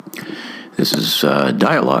This is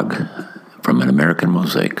Dialogue from An American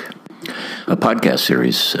Mosaic, a podcast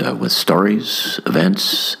series with stories,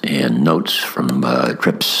 events, and notes from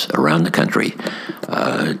trips around the country,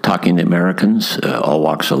 talking to Americans, all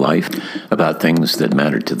walks of life, about things that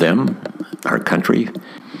matter to them, our country,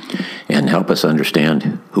 and help us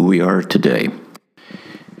understand who we are today.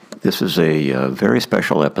 This is a very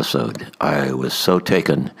special episode. I was so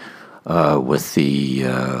taken with the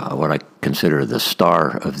what I consider the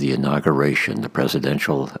star of the inauguration, the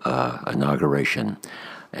presidential inauguration,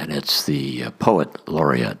 and it's the poet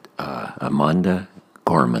laureate Amanda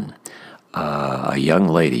Gorman, a young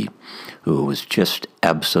lady who was just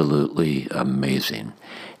absolutely amazing.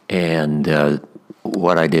 And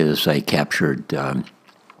what I did is I captured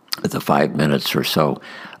the 5 minutes or so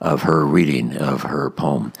of her reading of her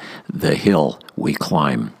poem, "The Hill We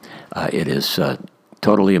Climb." It is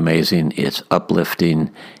totally amazing. It's uplifting,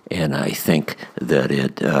 and I think that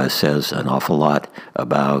it says an awful lot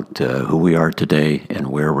about who we are today and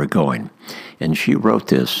where we're going. And she wrote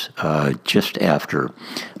this just after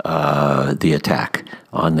the attack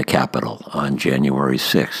on the Capitol on January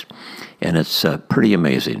 6th, and it's pretty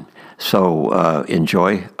amazing. So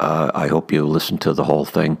enjoy. I hope you listen to the whole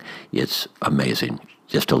thing. It's amazing.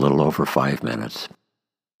 Just a little over 5 minutes.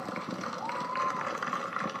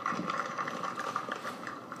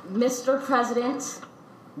 Mr. President,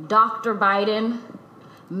 Dr. Biden,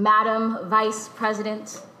 Madam Vice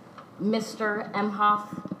President, Mr. Emhoff,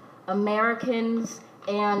 Americans,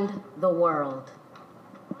 and the world.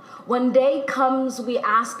 When day comes, we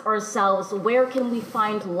ask ourselves, where can we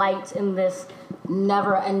find light in this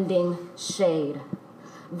never-ending shade?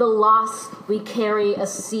 The loss we carry, a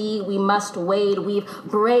sea we must wade. We've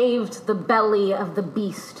braved the belly of the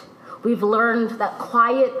beast. We've learned that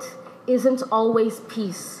quiet isn't always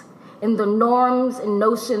peace, and the norms and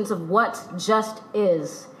notions of what just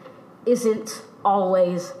isn't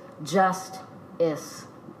always just is.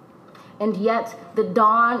 And yet the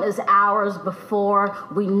dawn is hours before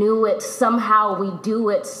we knew it. Somehow we do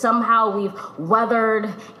it. Somehow we've weathered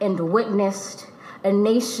and witnessed a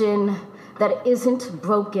nation that isn't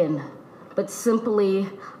broken, but simply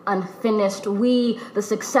unfinished. We, the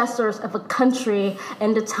successors of a country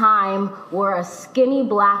and a time where a skinny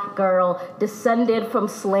black girl descended from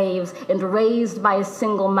slaves and raised by a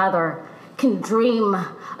single mother can dream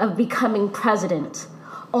of becoming president,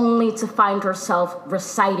 only to find herself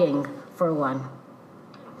reciting for one.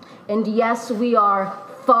 And yes, we are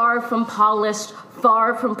far from polished,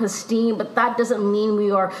 far from pristine, but that doesn't mean we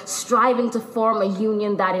are striving to form a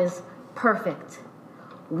union that is perfect.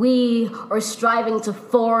 We are striving to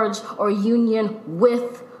forge our union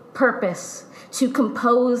with purpose, to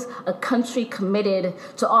compose a country committed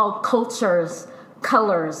to all cultures,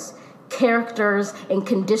 colors, characters, and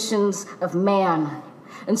conditions of man.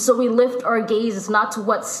 And so we lift our gazes not to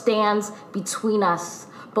what stands between us,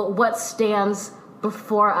 but what stands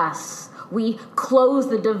before us. We close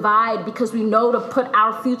the divide because we know to put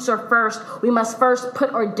our future first. We must first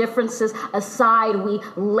put our differences aside. We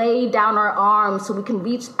lay down our arms so we can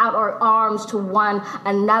reach out our arms to one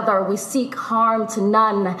another. We seek harm to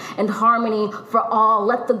none and harmony for all.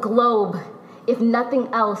 Let the globe, if nothing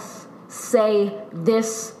else, say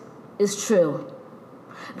this is true.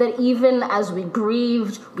 That even as we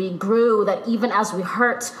grieved, we grew, that even as we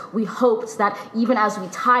hurt, we hoped, that even as we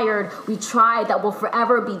tired, we tried, that we'll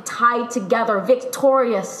forever be tied together,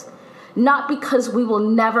 victorious, not because we will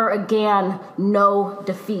never again know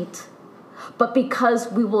defeat, but because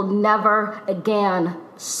we will never again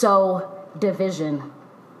sow division.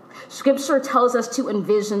 Scripture tells us to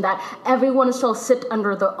envision that everyone shall sit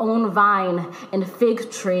under their own vine and fig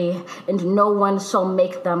tree, and no one shall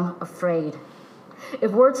make them afraid.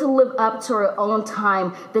 If we're to live up to our own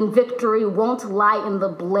time, then victory won't lie in the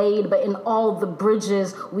blade, but in all the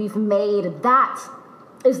bridges we've made. That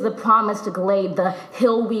is the promised glade, the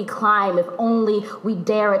hill we climb, if only we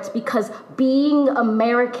dare it, because being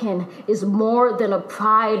American is more than a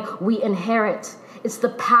pride we inherit. It's the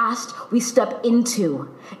past we step into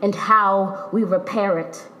and how we repair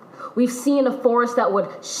it. We've seen a force that would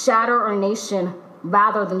shatter our nation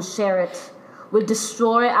rather than share it, would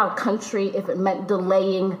destroy our country if it meant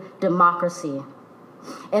delaying democracy.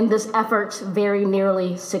 And this effort very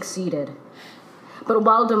nearly succeeded. But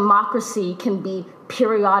while democracy can be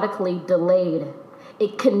periodically delayed,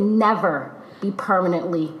 it can never be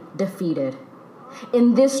permanently defeated.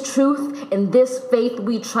 In this truth, in this faith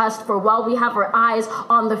we trust, for while we have our eyes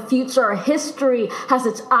on the future, history has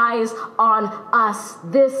its eyes on us.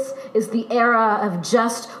 This is the era of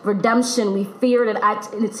just redemption. We feared it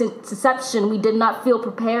at its inception. We did not feel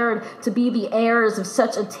prepared to be the heirs of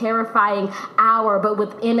such a terrifying hour, but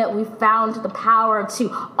within it we found the power to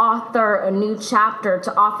author a new chapter,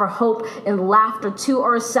 to offer hope and laughter to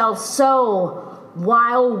ourselves. So,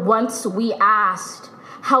 while once we asked,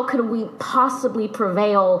 how could we possibly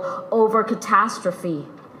prevail over catastrophe?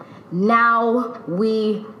 Now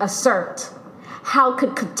we assert, how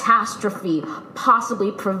could catastrophe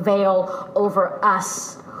possibly prevail over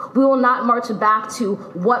us? We will not march back to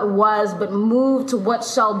what was, but move to what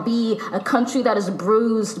shall be, a country that is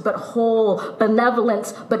bruised but whole,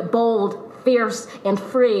 benevolent but bold, fierce and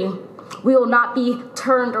free. We will not be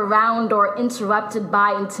turned around or interrupted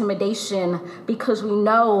by intimidation, because we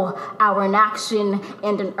know our inaction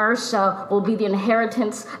and inertia will be the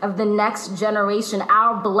inheritance of the next generation.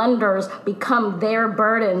 Our blunders become their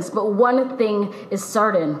burdens. But one thing is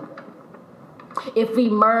certain: if we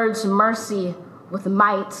merge mercy with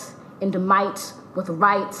might and might with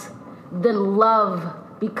right, then love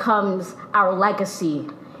becomes our legacy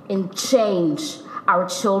and change our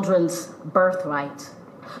children's birthright.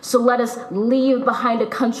 So let us leave behind a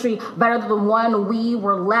country better than the one we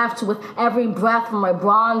were left. With every breath from my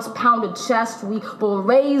bronze-pounded chest, we will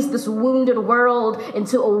raise this wounded world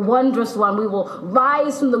into a wondrous one. We will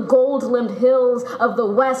rise from the gold-limbed hills of the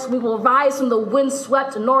west. We will rise from the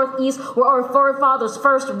wind-swept northeast, where our forefathers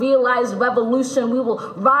first realized revolution. We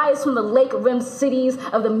will rise from the lake-rimmed cities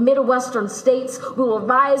of the Midwestern states. We will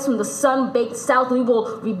rise from the sun-baked south. We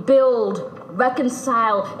will rebuild,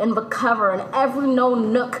 reconcile, and recover in every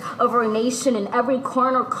known nook of our nation, in every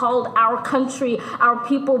corner called our country. Our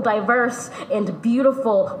people, diverse and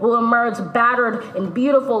beautiful, will emerge battered and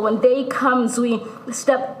beautiful. When day comes, we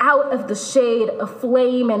step out of the shade,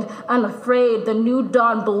 aflame and unafraid. The new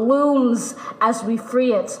dawn blooms as we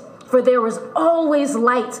free it. For there is always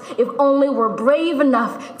light, if only we're brave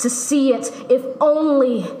enough to see it, if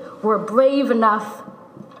only we're brave enough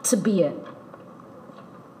to be it.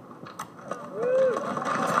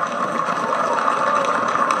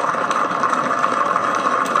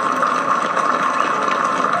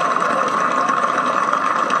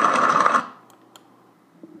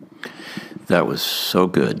 That was so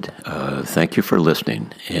good. Thank you for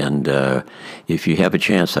listening. And if you have a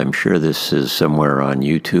chance, I'm sure this is somewhere on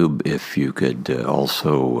YouTube. If you could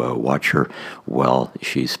also watch her while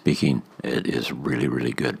she's speaking, it is really,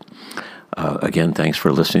 really good. Again, thanks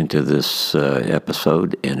for listening to this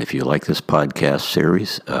episode. And if you like this podcast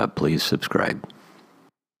series, please subscribe.